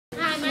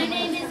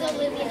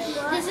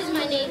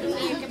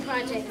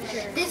project.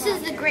 This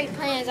is the Great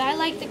Plains. I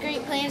like the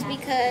Great Plains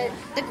because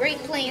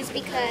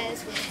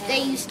they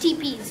use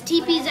teepees.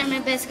 Teepees are my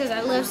best because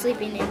I love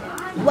sleeping in them.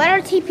 What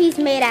are teepees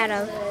made out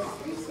of?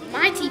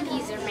 My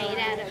teepees are made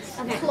out of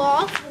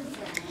cloth,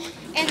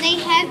 and they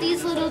have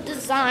these little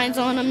designs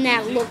on them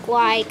that look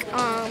like,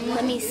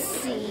 let me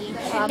see,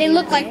 they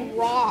look like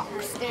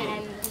rocks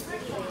and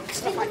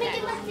stuff like that.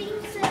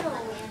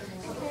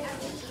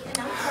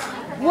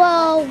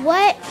 Well,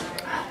 what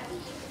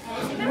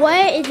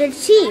is a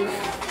chief?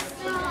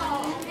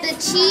 The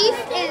chief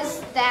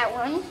is that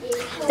one.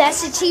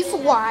 That's the chief's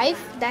wife.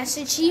 That's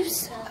the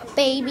chief's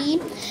baby.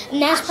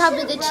 And that's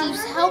probably the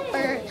chief's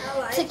helper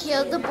to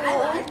kill the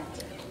bull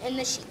and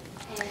the sheep.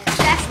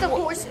 That's the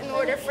horse in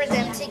order for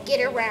them to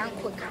get around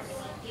quicker.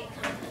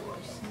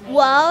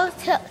 Well,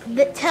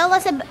 tell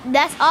us.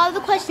 That's all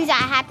the questions I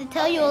have to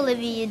tell you,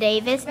 Olivia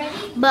Davis.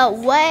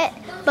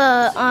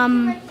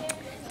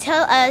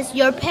 Tell us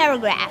your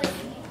paragraph.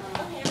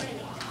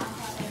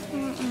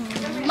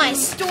 My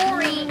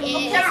story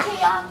is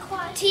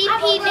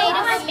TP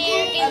Native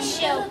American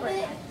Shelter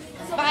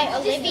by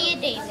Olivia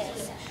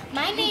Davis.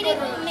 My Native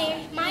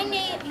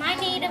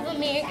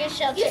American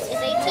shelter is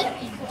a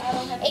teepee.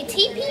 A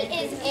teepee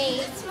is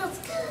a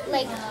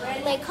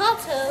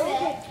Lakota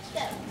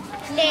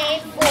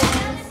name for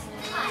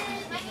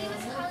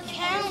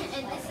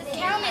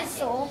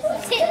council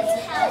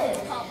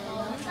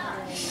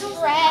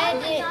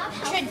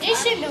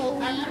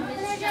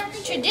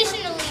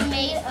traditionally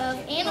made of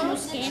animal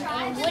skin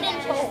and wooden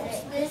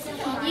poles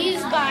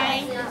used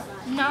by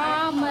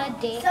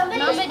nomadic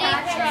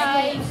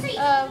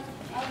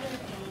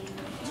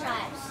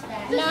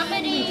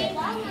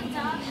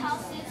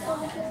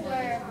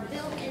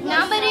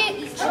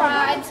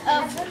tribes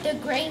of the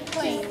Great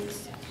Plains.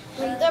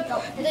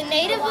 The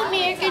Native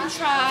American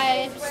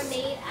tribes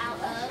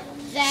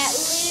that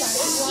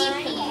live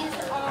in teepees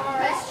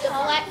are the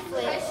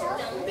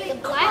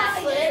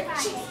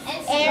Blackfoot,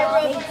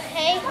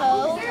 Arapaho,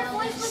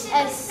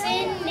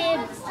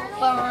 Assiniboine,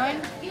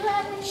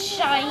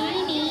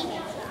 Cheyenne,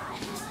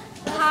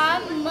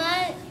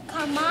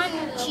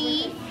 Comanche,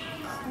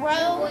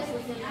 Crow,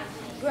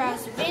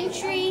 Grass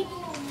Ventry,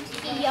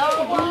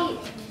 Kiowa,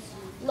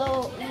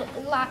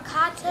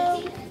 Lakota,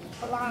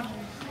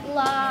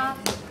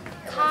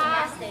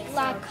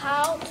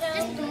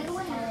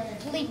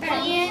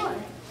 Libyan,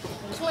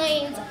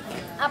 Plains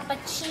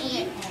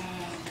Apache,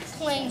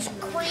 Plains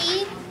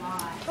Cree,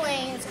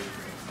 Plains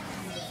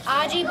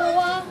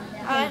Ojibwa,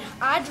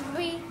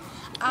 Ojibwe,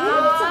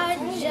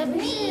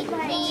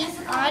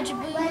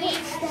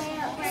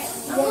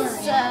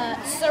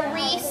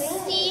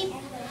 Sarisi,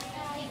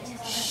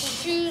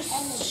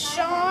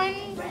 Shushan,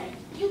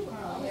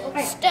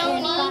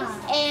 Stony,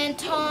 and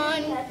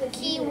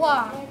Tonkiwa.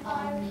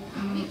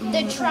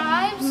 The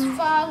tribes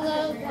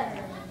follow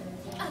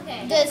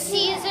the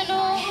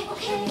seasonal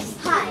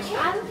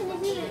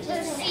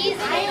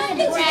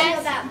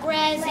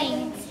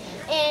grazing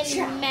and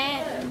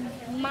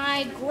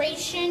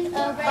migration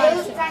of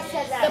bison.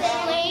 The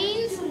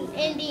Plains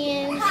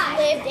Indians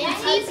lived in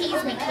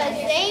teepees because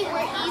they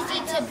were easy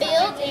to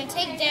build and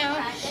take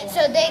down,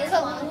 so they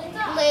could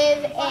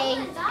live a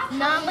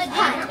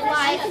nomadic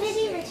life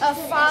of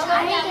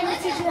following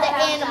the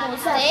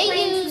animals they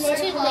used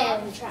to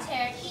live.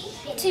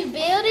 To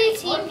build a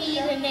teepee,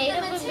 the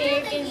Native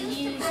Americans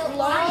used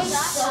long,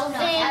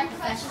 thin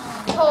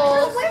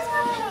poles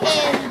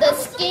and the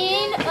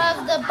skin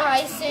of the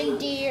bison,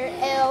 deer,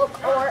 elk,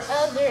 or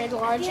other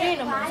large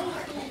animals.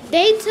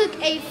 They took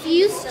a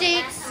few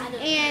sticks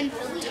and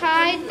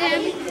tied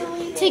them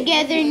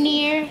together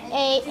near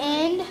a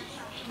end,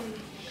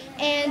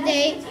 and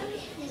then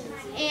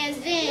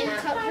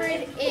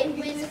covered it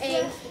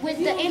with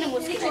the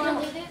animal skin.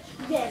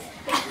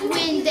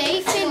 When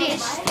they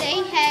finished,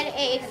 they had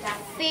a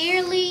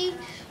fairly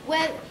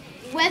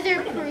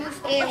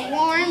weatherproof and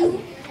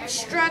warm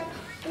structure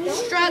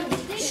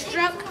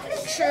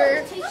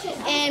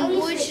in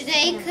which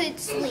they could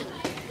sleep.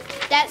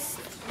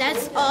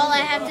 That's all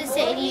I have to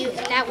say to you.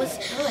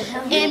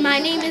 And my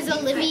name is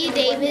Olivia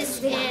Davis,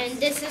 and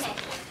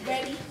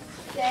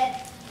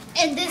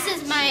this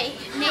is my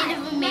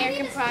Native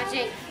American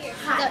project,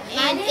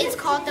 and it's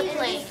called The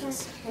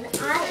Plains.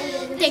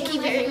 Thank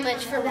you very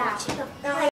much for watching.